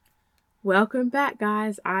Welcome back,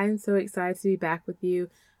 guys. I am so excited to be back with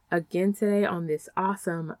you again today on this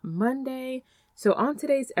awesome Monday. So on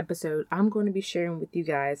today's episode, I'm going to be sharing with you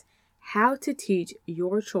guys how to teach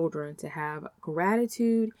your children to have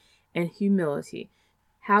gratitude and humility,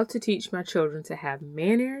 how to teach my children to have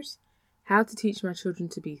manners, how to teach my children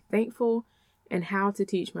to be thankful, and how to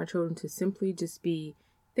teach my children to simply just be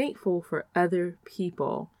thankful for other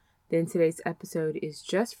people. Then today's episode is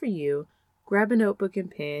just for you. Grab a notebook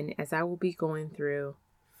and pen as I will be going through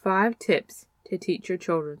 5 tips to teach your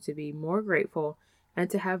children to be more grateful and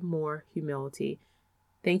to have more humility.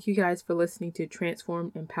 Thank you guys for listening to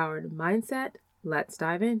Transform Empowered Mindset. Let's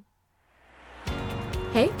dive in.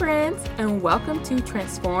 Hey friends, and welcome to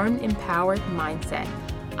Transform Empowered Mindset.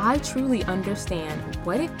 I truly understand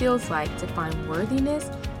what it feels like to find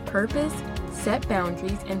worthiness, purpose, set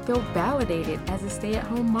boundaries, and feel validated as a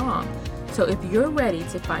stay-at-home mom. So if you're ready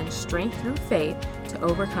to find strength through faith to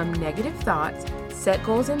overcome negative thoughts, set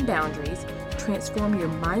goals and boundaries, transform your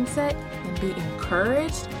mindset, and be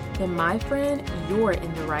encouraged, then my friend, you're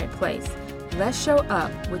in the right place. Let's show up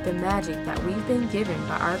with the magic that we've been given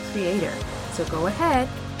by our Creator. So go ahead,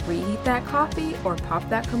 reheat that coffee or pop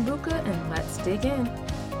that kombucha and let's dig in.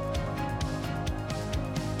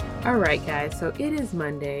 All right, guys, so it is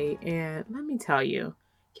Monday and let me tell you,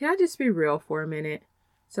 can I just be real for a minute?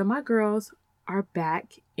 So my girls are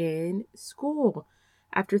back in school.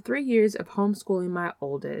 After 3 years of homeschooling my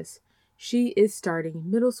oldest, she is starting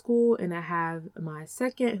middle school and I have my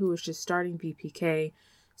second who is just starting VPK.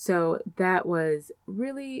 So that was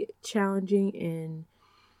really challenging and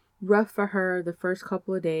rough for her the first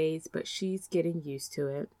couple of days, but she's getting used to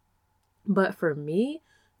it. But for me,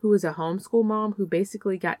 who is a homeschool mom who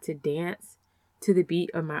basically got to dance to the beat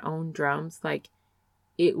of my own drums, like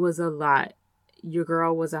it was a lot. Your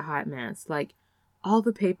girl was a hot mess. Like all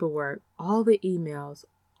the paperwork, all the emails,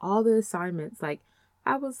 all the assignments. Like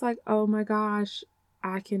I was like, oh my gosh,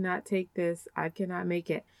 I cannot take this. I cannot make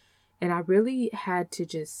it. And I really had to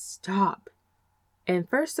just stop. And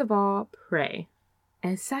first of all, pray.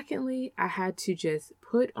 And secondly, I had to just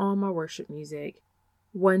put on my worship music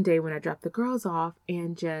one day when I dropped the girls off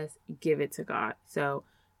and just give it to God. So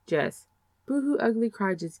just boohoo, ugly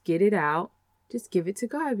cry, just get it out. Just give it to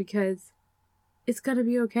God because it's going to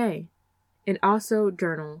be okay. And also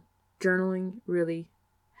journal. Journaling really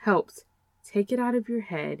helps take it out of your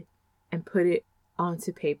head and put it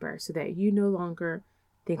onto paper so that you no longer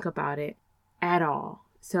think about it at all.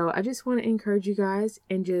 So I just want to encourage you guys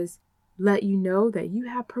and just let you know that you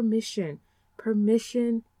have permission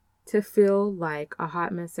to feel like a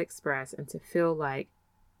hot mess express and to feel like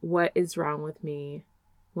what is wrong with me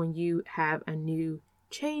when you have a new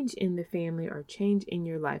change in the family or change in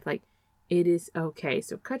your life. Like it is okay.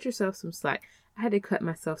 So cut yourself some slack. I had to cut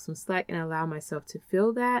myself some slack and allow myself to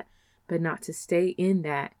feel that, but not to stay in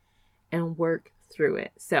that and work through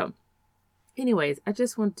it. So anyways, I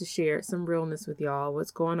just wanted to share some realness with y'all,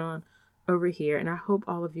 what's going on over here. And I hope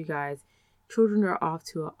all of you guys, children are off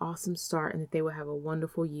to an awesome start and that they will have a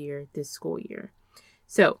wonderful year this school year.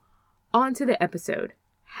 So on to the episode,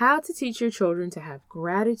 how to teach your children to have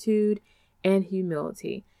gratitude and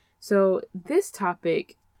humility. So this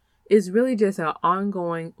topic is really just an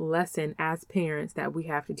ongoing lesson as parents that we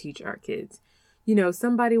have to teach our kids. You know,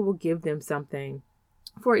 somebody will give them something,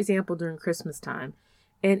 for example, during Christmas time,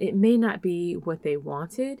 and it may not be what they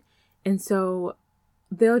wanted. And so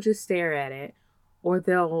they'll just stare at it or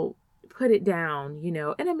they'll put it down, you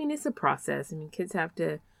know. And I mean, it's a process. I mean, kids have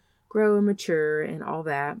to grow and mature and all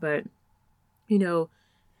that. But, you know,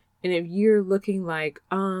 and if you're looking like,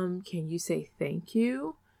 can you say thank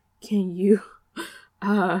you? Can you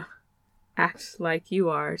act like you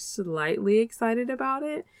are slightly excited about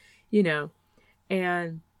it? You know,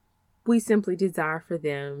 and we simply desire for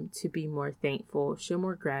them to be more thankful, show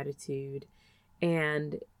more gratitude,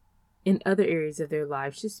 and in other areas of their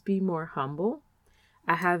lives, just be more humble.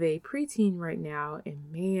 I have a preteen right now,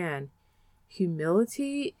 and man,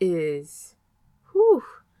 humility is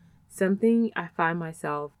something I find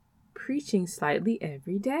myself preaching slightly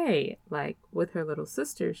every day, like with her little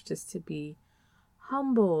sisters, just to be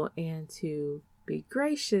humble and to be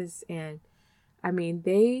gracious. And I mean,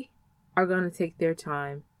 they are going to take their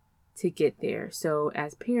time to get there. So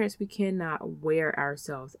as parents, we cannot wear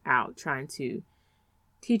ourselves out trying to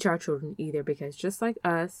teach our children either, because just like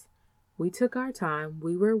us, we took our time.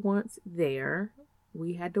 We were once there.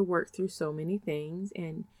 We had to work through so many things.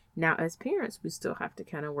 And now as parents, we still have to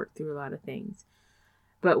kind of work through a lot of things.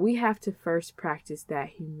 But we have to first practice that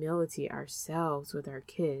humility ourselves with our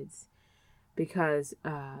kids, because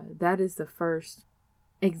that is the first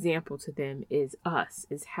example to them, is us,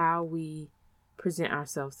 is how we present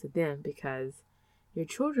ourselves to them, because your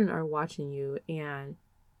children are watching you, and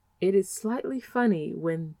it is slightly funny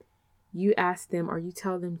when you ask them or you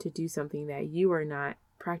tell them to do something that you are not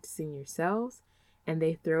practicing yourselves and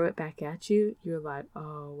they throw it back at you. You're like,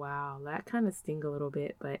 oh, wow, that kind of sting a little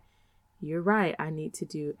bit, but you're right. I need to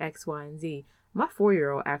do X, Y, and Z. My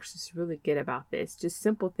 4-year-old actually is really good about this. Just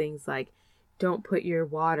simple things like, don't put your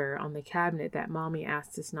water on the cabinet that mommy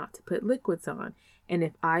asked us not to put liquids on. And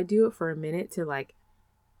if I do it for a minute to like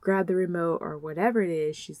grab the remote or whatever it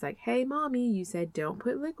is, she's like, hey, mommy, you said don't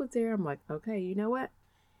put liquids there. I'm like, okay, you know what?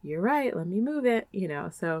 You're right. Let me move it.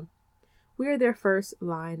 So we're their first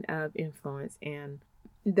line of influence. And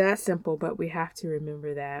that's simple, but we have to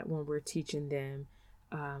remember that when we're teaching them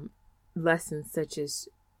lessons such as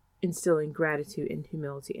instilling gratitude and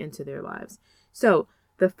humility into their lives. So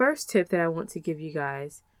the first tip that I want to give you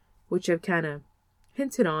guys, which I've kind of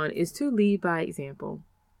hinted on, is to lead by example.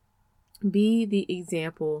 Be the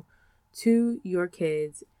example to your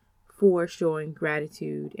kids for showing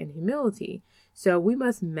gratitude and humility. So we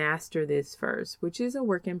must master this first, which is a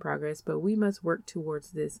work in progress, but we must work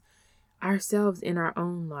towards this ourselves in our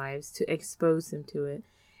own lives to expose them to it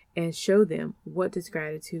and show them what does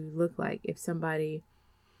gratitude look like. If somebody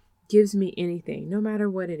gives me anything, no matter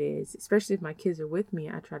what it is, especially if my kids are with me,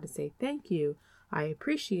 I try to say thank you. I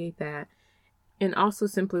appreciate that. And also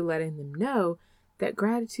simply letting them know that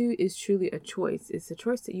gratitude is truly a choice. It's a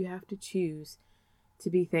choice that you have to choose to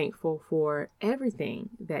be thankful for everything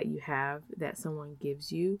that you have, that someone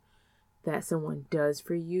gives you, that someone does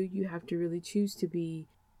for you. You have to really choose to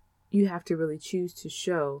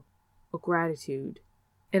show a gratitude.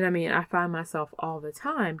 And I find myself all the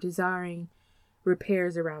time desiring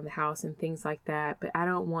repairs around the house and things like that, but I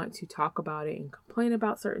don't want to talk about it and complain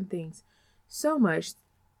about certain things so much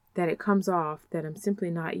that it comes off that I'm simply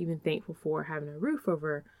not even thankful for having a roof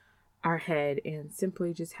over our head and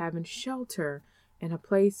simply just having shelter and a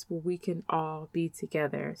place where we can all be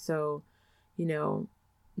together. So,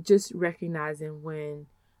 just recognizing when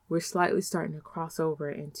we're slightly starting to cross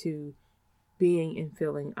over into being and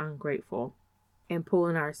feeling ungrateful and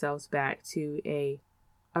pulling ourselves back to a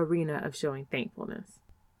arena of showing thankfulness.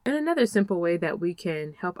 And another simple way that we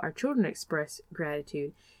can help our children express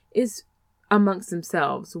gratitude is amongst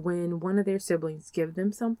themselves. When one of their siblings gives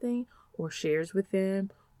them something or shares with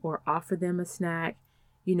them or offer them a snack,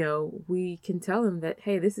 we can tell them that,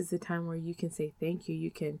 hey, this is the time where you can say thank you.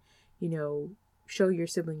 You can, show your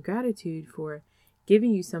sibling gratitude for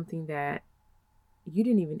giving you something that you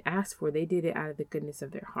didn't even ask for. They did it out of the goodness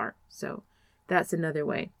of their heart. So that's another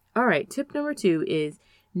way. All right. Tip number 2 is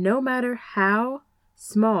no matter how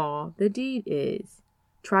small the deed is,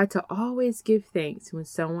 try to always give thanks when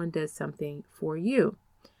someone does something for you.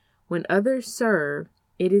 When others serve,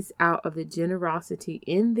 it is out of the generosity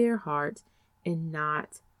in their hearts and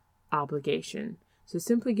not obligation. So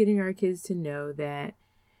simply getting our kids to know that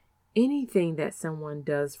anything that someone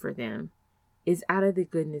does for them is out of the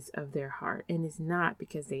goodness of their heart and is not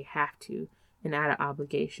because they have to and out of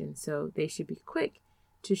obligation. So they should be quick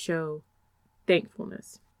to show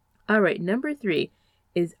thankfulness. All right, number 3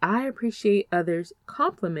 is I appreciate others'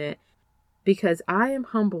 compliment because I am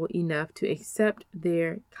humble enough to accept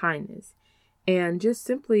their kindness. And just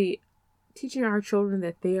simply teaching our children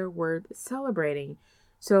that they are worth celebrating.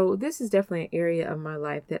 So this is definitely an area of my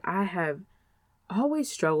life that I have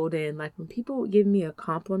always struggled in. Like when people would give me a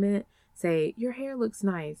compliment, say, your hair looks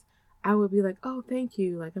nice, I would be like, oh, thank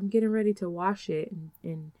you. Like I'm getting ready to wash it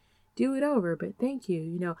and do it over, but thank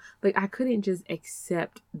you. Like I couldn't just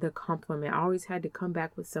accept the compliment. I always had to come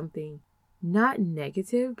back with something not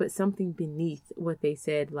negative, but something beneath what they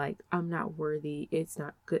said. Like, I'm not worthy. It's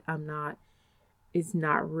not good. It's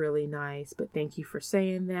not really nice, but thank you for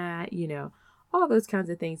saying that, all those kinds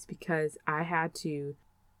of things, because I had to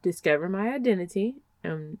discover my identity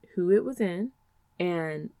and who it was in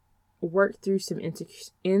and work through some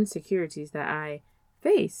insecurities that I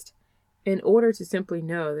faced in order to simply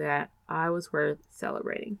know that I was worth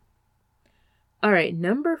celebrating. All right,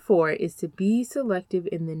 number 4 is to be selective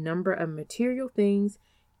in the number of material things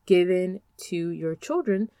given to your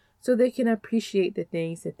children so they can appreciate the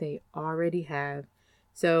things that they already have.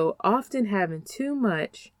 So often having too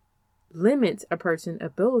much limits a person's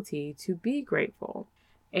ability to be grateful.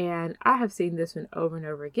 And I have seen this one over and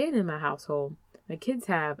over again in my household. My kids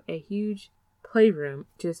have a huge playroom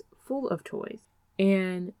just full of toys.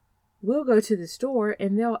 And we'll go to the store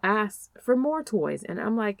and they'll ask for more toys. And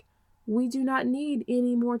I'm like, we do not need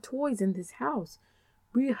any more toys in this house.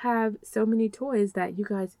 We have so many toys that you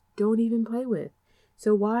guys don't even play with.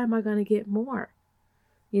 So why am I going to get more?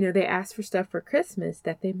 They ask for stuff for Christmas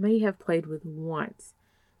that they may have played with once.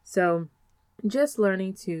 So just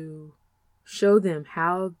learning to show them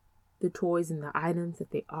how the toys and the items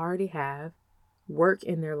that they already have work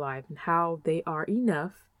in their life and how they are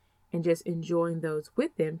enough, and just enjoying those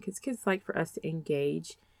with them, because kids like for us to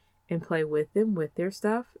engage and play with them with their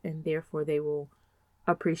stuff, and therefore they will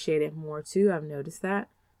appreciate it more too. I've noticed that.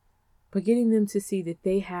 But getting them to see that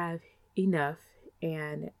they have enough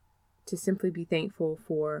and to simply be thankful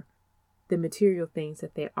for the material things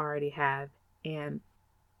that they already have, and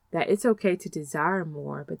that it's okay to desire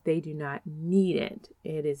more, but they do not need it.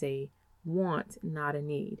 It is a want, not a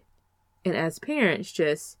need. And as parents,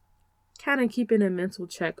 just kind of keeping a mental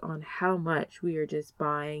check on how much we are just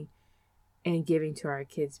buying and giving to our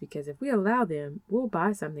kids, because if we allow them, we'll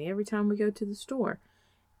buy something every time we go to the store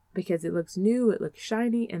because it looks new, it looks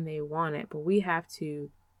shiny, and they want it. But we have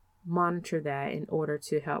to monitor that in order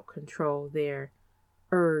to help control their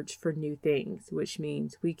urge for new things, which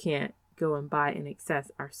means we can't go and buy in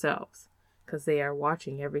excess ourselves because they are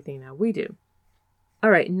watching everything that we do.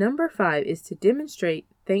 All right, number 5 is to demonstrate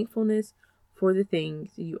thankfulness for the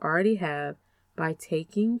things you already have by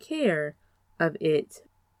taking care of it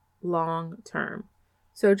long term.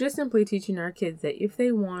 So just simply teaching our kids that if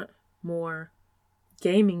they want more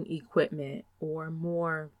gaming equipment or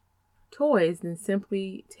more toys, then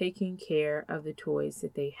simply taking care of the toys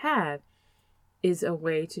that they have is a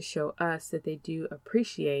way to show us that they do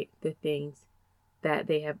appreciate the things that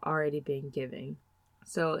they have already been giving.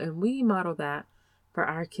 So, and we model that for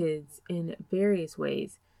our kids in various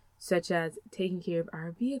ways, such as taking care of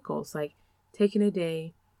our vehicles, like taking a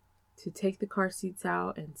day to take the car seats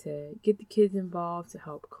out and to get the kids involved to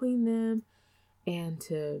help clean them and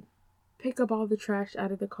to pick up all the trash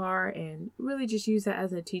out of the car, and really just use that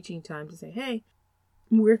as a teaching time to say, hey,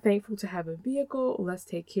 we're thankful to have a vehicle. Let's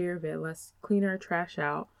take care of it. Let's clean our trash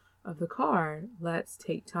out of the car. Let's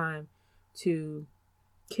take time to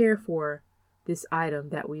care for this item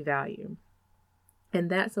that we value. And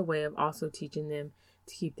that's a way of also teaching them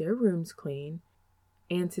to keep their rooms clean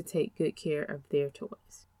and to take good care of their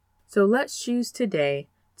toys. So let's choose today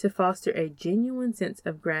to foster a genuine sense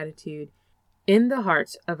of gratitude in the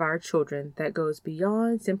hearts of our children that goes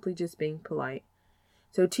beyond simply just being polite.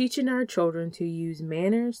 So teaching our children to use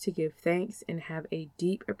manners to give thanks and have a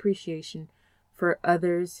deep appreciation for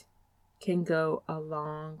others can go a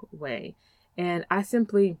long way. And I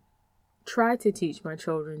simply try to teach my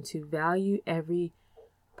children to value every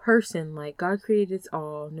person like God created us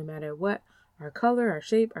all, no matter what our color, our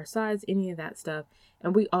shape, our size, any of that stuff.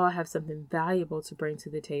 And we all have something valuable to bring to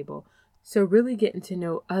the table. So really getting to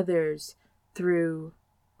know others through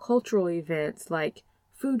cultural events like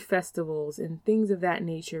food festivals and things of that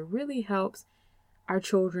nature really helps our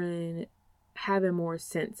children have a more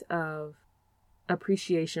sense of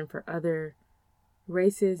appreciation for other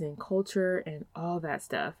races and culture and all that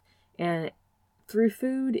stuff. And through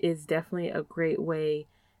food is definitely a great way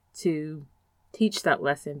to teach that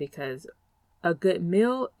lesson, because a good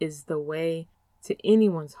meal is the way to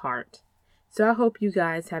anyone's heart. So I hope you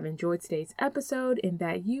guys have enjoyed today's episode and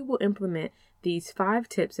that you will implement these 5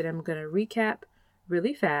 tips that I'm going to recap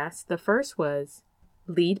really fast. The first was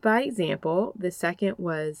lead by example. The second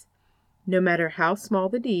was no matter how small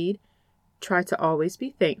the deed, try to always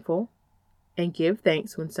be thankful and give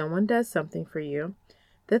thanks when someone does something for you.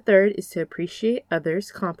 The third is to appreciate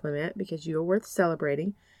others' compliment because you are worth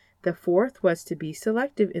celebrating. The fourth was to be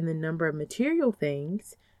selective in the number of material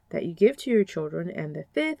things that you give to your children. And the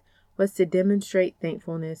fifth was to demonstrate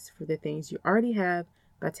thankfulness for the things you already have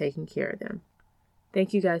by taking care of them.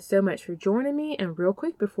 Thank you guys so much for joining me. And real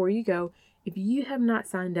quick before you go, if you have not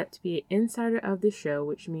signed up to be an insider of the show,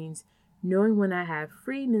 which means knowing when I have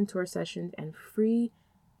free mentor sessions and free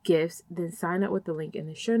gifts, then sign up with the link in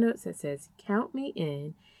the show notes that says Count Me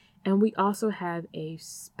In. And we also have a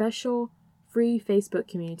special free Facebook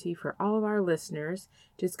community for all of our listeners.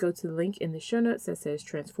 Just go to the link in the show notes that says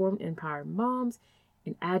Transformed Empowered Moms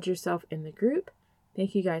and add yourself in the group.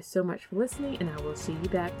 Thank you guys so much for listening, and I will see you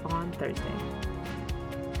back on Thursday.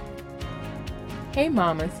 Hey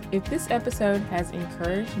mamas, if this episode has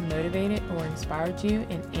encouraged, motivated, or inspired you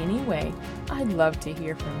in any way, I'd love to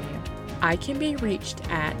hear from you. I can be reached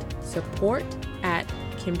at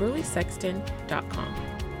support@KimberlySexton.com.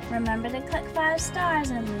 Remember to click 5 stars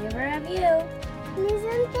and leave a review. Please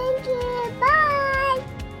and thank you. Bye.